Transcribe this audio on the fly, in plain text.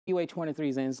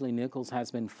UA23's Inslee Nichols has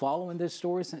been following this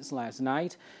story since last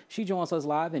night. She joins us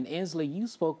live. And Inslee, you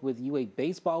spoke with UA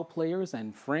baseball players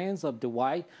and friends of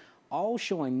Dwight, all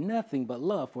showing nothing but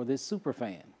love for this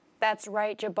superfan. That's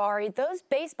right, Jabari. Those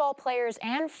baseball players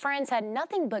and friends had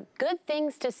nothing but good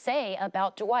things to say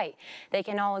about Dwight. They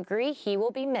can all agree he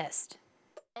will be missed.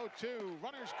 A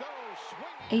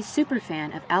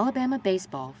superfan of Alabama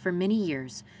baseball for many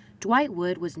years, Dwight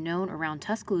Wood was known around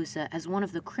Tuscaloosa as one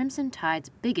of the Crimson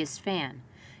Tide's biggest fan,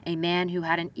 a man who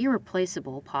had an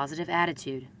irreplaceable positive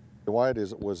attitude. Dwight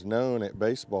was known at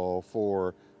baseball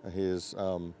for his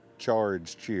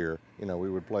charge cheer. You know,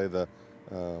 we would play the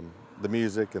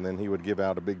music and then he would give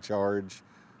out a big charge,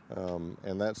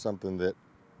 and that's something that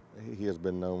he has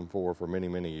been known for many,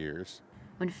 many years.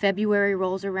 When February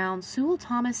rolls around, Sewell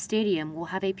Thomas Stadium will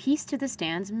have a piece to the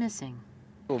stands missing.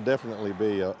 There will definitely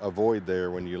be a void there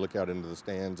when you look out into the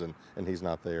stands and he's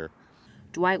not there.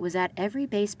 Dwight was at every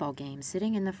baseball game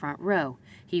sitting in the front row.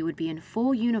 He would be in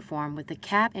full uniform with the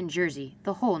cap and jersey,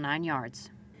 the whole 9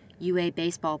 yards. UA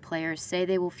baseball players say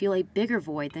they will feel a bigger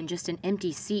void than just an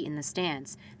empty seat in the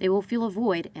stands. They will feel a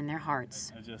void in their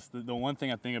hearts. The one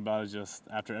thing I think about is just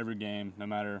after every game, no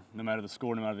matter the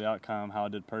score, no matter the outcome, how I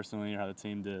did personally or how the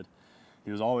team did,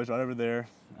 he was always right over there.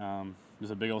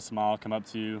 Just a big old smile, come up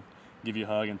to you, give you a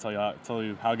hug, and tell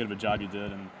you how good of a job you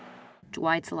did. And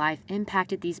Dwight's life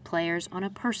impacted these players on a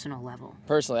personal level.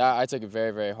 Personally, I took it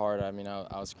very, very hard. I mean,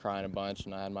 I was crying a bunch,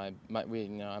 and I had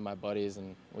my buddies,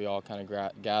 and we all kind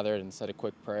of gathered and said a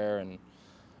quick prayer. And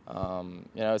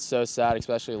it's so sad,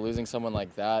 especially losing someone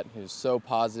like that who's so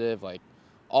positive, like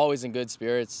always in good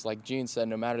spirits. Like Gene said,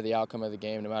 no matter the outcome of the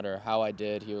game, no matter how I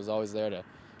did, he was always there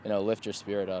to lift your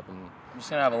spirit up. And I'm just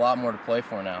gonna have a lot more to play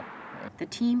for now. The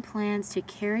team plans to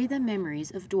carry the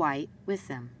memories of Dwight with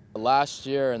them. Last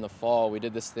year in the fall, we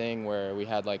did this thing where we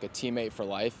had like a teammate for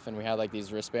life, and we had like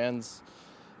these wristbands.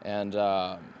 And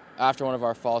after one of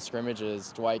our fall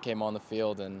scrimmages, Dwight came on the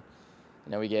field, and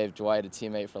we gave Dwight a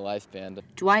teammate for life band.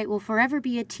 Dwight will forever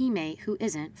be a teammate who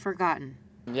isn't forgotten.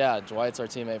 Yeah, Dwight's our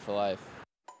teammate for life.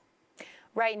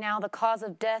 Right now, the cause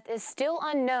of death is still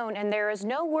unknown, and there is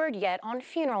no word yet on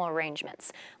funeral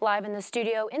arrangements. Live in the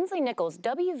studio, Inslee Nichols,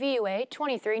 WVUA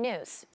 23 News.